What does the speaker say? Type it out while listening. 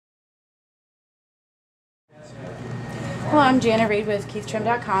Hello, I'm Jana Reed with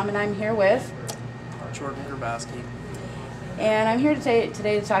KeithTrim.com, and I'm here with Grabouski. And I'm here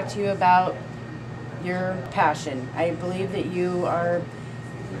today to talk to you about your passion. I believe that you are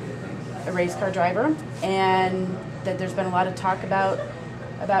a race car driver, and that there's been a lot of talk about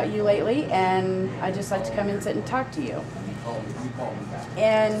you lately, and I just like to come and sit and talk to you.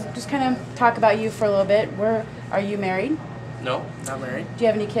 And just kind of talk about you for a little bit. Are you married? No, not married. Do you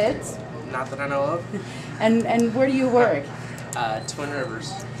have any kids? Not that I know of. And where do you work? Twin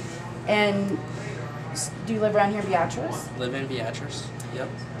Rivers. And do you live around here in Beatrice? Live in Beatrice, yep.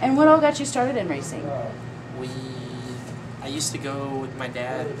 And what all got you started in racing? I used to go with my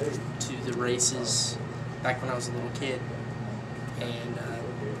dad to the races back when I was a little kid, and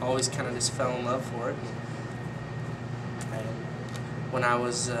always kind of just fell in love for it. And when I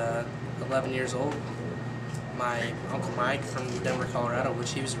was 11 years old, my Uncle Mike from Denver, Colorado,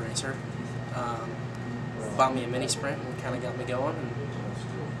 which he was a racer, bought me a mini sprint and kind of got me going, and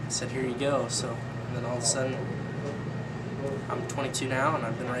said, "Here you go." So, and then all of a sudden, I'm 22 now, and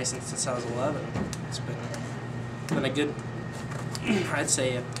I've been racing since I was 11. It's been a good, I'd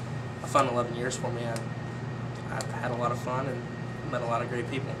say, a fun 11 years for me. I've had a lot of fun and met a lot of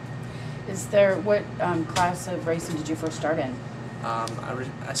great people. What class of racing did you first start in?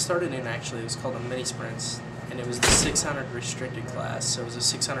 I started in, actually, it was called a mini sprints, and it was the 600 restricted class. So it was a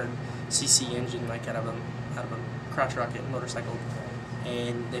 600cc engine, like out of a crotch rocket motorcycle,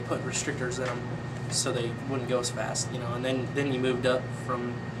 and they put restrictors in them so they wouldn't go as fast, you know. And then you moved up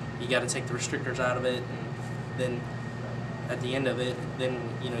from, you got to take the restrictors out of it, and then at the end of it, then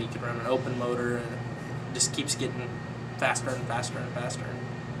you know you could run an open motor, and it just keeps getting faster and faster and faster.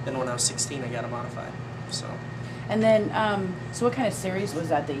 Then when I was 16, I got a modified. So. And then, so what kind of series was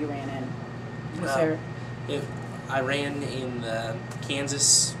that you ran in? I ran in the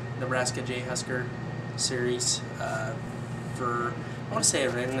Kansas-Nebraska Jayhusker series for, I want to say I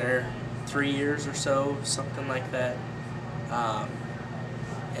ran there 3 years or so, something like that.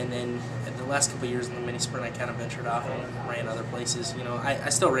 And then the last couple of years in the mini sprint, I kind of ventured off and ran other places. You know, I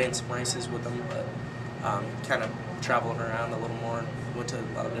still ran some races with them, but kind of traveled around a little more and went to a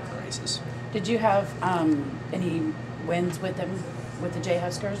lot of different races. Did you have any wins with them, with the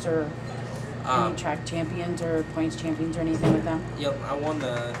Jayhuskers, or any track champions or points champions or anything with them? Yep, I won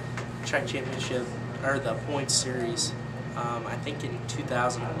the track championship, or the points series, I think in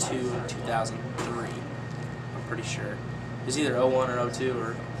 2002 and 2003, I'm pretty sure. It was either 01 or 02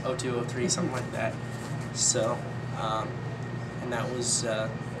 or 02, 03, something like that. So, and that was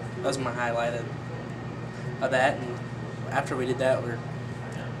my highlight of that. And after we did that, we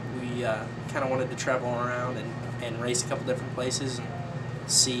kind of wanted to travel around and race a couple different places and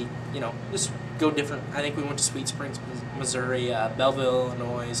see, you know, just go different. I think we went to Sweet Springs, Missouri, Belleville,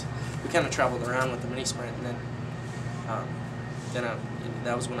 Illinois. We kind of traveled around with the mini sprint, and then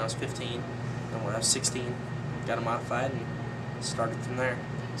that was when I was 15. Then when I was 16, got a modified and started from there.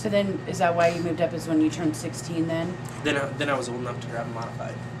 So then, is that why you moved up? Is when you turned 16 then? Then I was old enough to drive a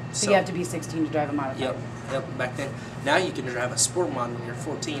modified. So you have to be 16 to drive a modified. Yep. Back then, now you can drive a sport mod when you're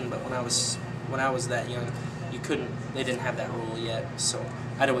 14, but when I was that young, you couldn't. They didn't have that rule yet. So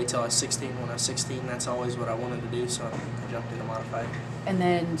I had to wait till I was 16. When I was 16, that's always what I wanted to do. So I jumped into modified. And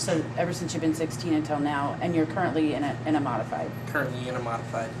then, so ever since you've been 16 until now, and you're currently in a modified. Currently in a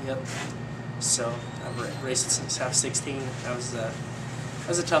modified. Yep. So I've raced since I was 16. That was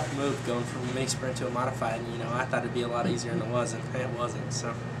a tough move going from a mini sprint to a modified. You know, I thought it'd be a lot easier than it was, and it wasn't.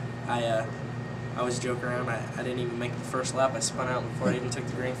 So I always joke around. I didn't even make the first lap. I spun out before I even took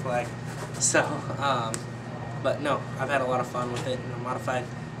the green flag. So, but no, I've had a lot of fun with it. And a modified,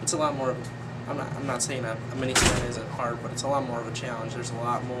 it's a lot more. I'm not saying a mini sprint isn't hard, but it's a lot more of a challenge. There's a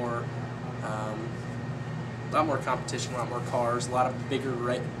lot more competition, a lot more cars, a lot of bigger,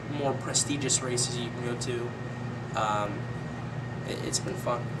 more prestigious races you can go to. It's been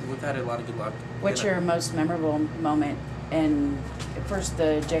fun. We've had a lot of good luck. What's your most memorable moment in first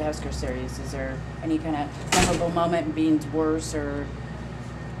the Jayhusker series? Is there any kind of memorable moment being worse, or?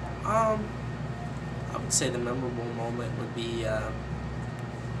 I would say the memorable moment would be.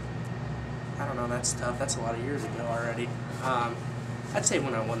 I don't know. That's tough. That's a lot of years ago already. I'd say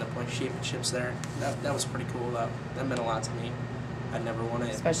when I won the points championships there. That was pretty cool. That meant a lot to me. I'd never won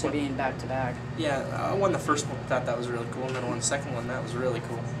it. Especially being back to back. Yeah, I won the first one, thought that was really cool, and then I won the second one, that was really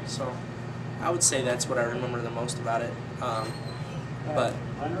cool. So I would say that's what I remember the most about it. But,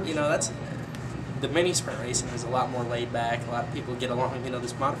 you know, that's the mini sprint racing is a lot more laid back. A lot of people get along, you know,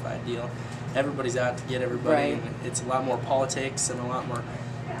 this modified deal. Everybody's out to get everybody, right. And it's a lot more politics and a lot more.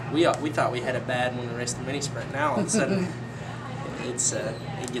 We thought we had it bad when we raced the mini sprint. Now all of a sudden,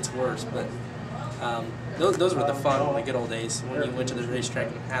 it gets worse. But Those were the fun, the good old days when you went to the racetrack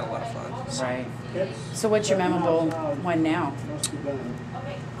and had a lot of fun. So. Right. So what's your memorable one now?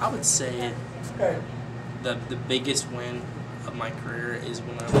 I would say the biggest win of my career is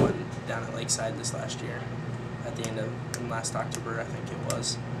when I won down at Lakeside this last year, at the end of last October, I think it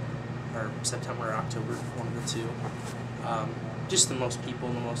was, or September or October, one of the two. Just the most people,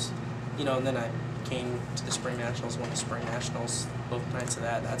 the most, and then I came to the Spring Nationals, won the Spring Nationals, both nights of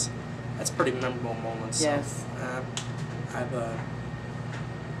that. That's pretty memorable moments. Yes.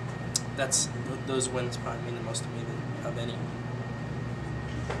 So, those wins probably mean the most to me of any.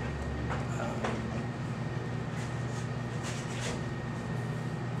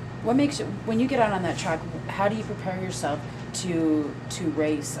 What makes you, when you get out on that track, how do you prepare yourself to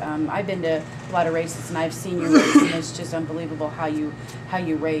race? I've been to a lot of races and I've seen you race, and it's just unbelievable how you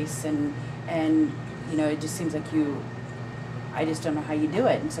race, and it just seems like I just don't know how you do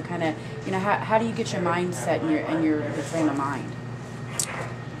it. And so kind of, how do you get your mindset and your frame of mind?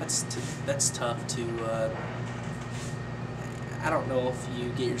 That's tough to. I don't know if you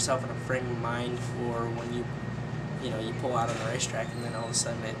get yourself in a frame of mind, or when you pull out on the racetrack and then all of a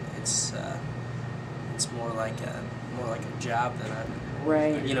sudden it's more like a job than a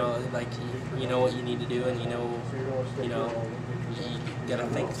right. Like you know what you need to do, and you gotta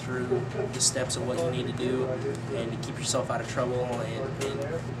think through the steps of what you need to do and to keep yourself out of trouble, and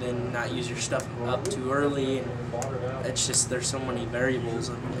then not use your stuff up too early. And it's just, there's so many variables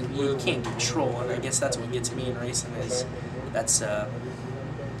and you can't control, and I guess that's what gets me in racing is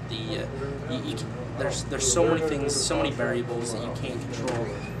there's so many things, so many variables that you can't control.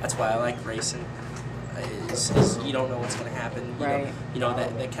 That's why I like racing. Is you don't know what's going to happen. Right.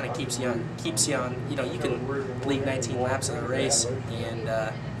 That kind of keeps you on. You can lead 19 laps of the race, and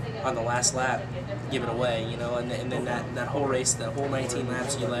on the last lap, give it away. And then that whole race, that whole 19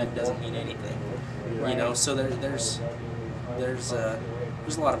 laps you led doesn't mean anything. Right. So there's a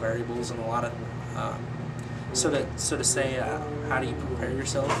lot of variables and a lot of. So to say, how do you prepare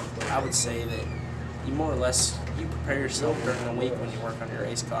yourself? I would say that you more or less prepare yourself during the week when you work on your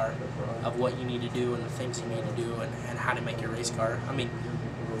race car, of what you need to do and the things you need to do and how to make your race car. I mean,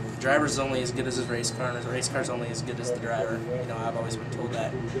 the driver's only as good as his race car, and his race car's only as good as the driver. I've always been told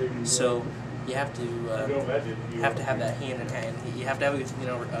that. So you have to have that hand in hand. You have to have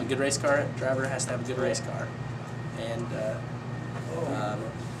a good race car. Driver has to have a good race car, and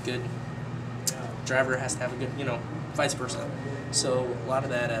good driver has to have a good, vice versa. So a lot of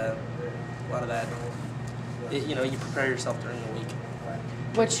that. You prepare yourself during the week.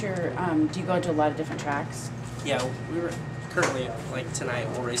 What's your, do you go to a lot of different tracks? Yeah, we were currently, like tonight,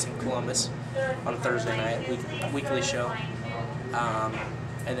 we'll race in Columbus on Thursday night, weekly show.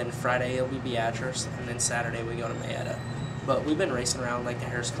 And then Friday it'll be Beatrice, and then Saturday we go to Mayetta. But we've been racing around, like the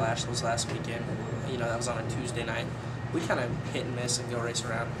Harris Clash was last weekend. That was on a Tuesday night. We kind of hit and miss and go race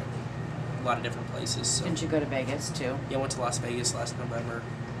around a lot of different places. So. Didn't you go to Vegas too? Yeah, I went to Las Vegas last November.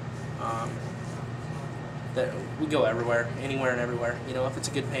 We go everywhere, anywhere and everywhere. If it's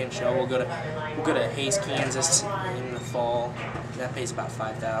a good paying show, we'll go to Hays, Kansas in the fall. That pays about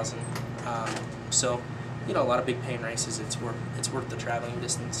 $5,000. So, a lot of big paying races. It's worth the traveling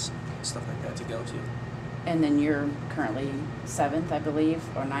distance, stuff like that, to go to. And then you're currently 7th, I believe,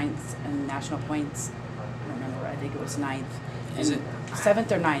 or 9th in national points. I remember, I think it was 9th. Is it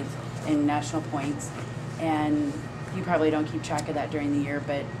 7th or 9th in national points? And you probably don't keep track of that during the year,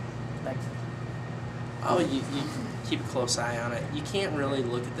 but like. Oh, you keep a close eye on it. You can't really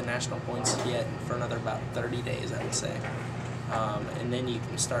look at the national points yet for another about 30 days, I would say. And then you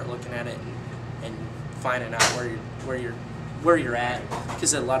can start looking at it and finding out where you're at,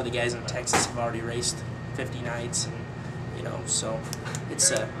 because a lot of the guys in Texas have already raced 50 nights, and so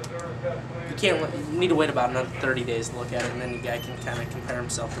it's you need to wait about another 30 days to look at it, and then the guy can kind of compare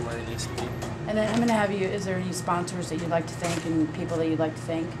himself to where he needs to be. And then I'm going to have you. Is there any sponsors that you'd like to thank and people that you'd like to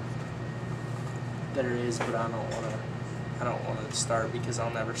thank? There is, but I don't want to start because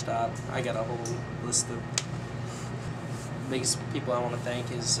I'll never stop. I got a whole list of biggest people I want to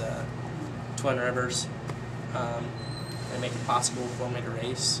thank is Twin Rivers. They make it possible for me to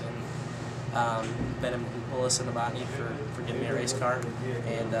race, and Ben and Melissa Novotny for giving me a race car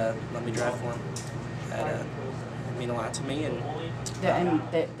and let me drive for them. That mean a lot to me, and They're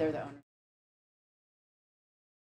the owners.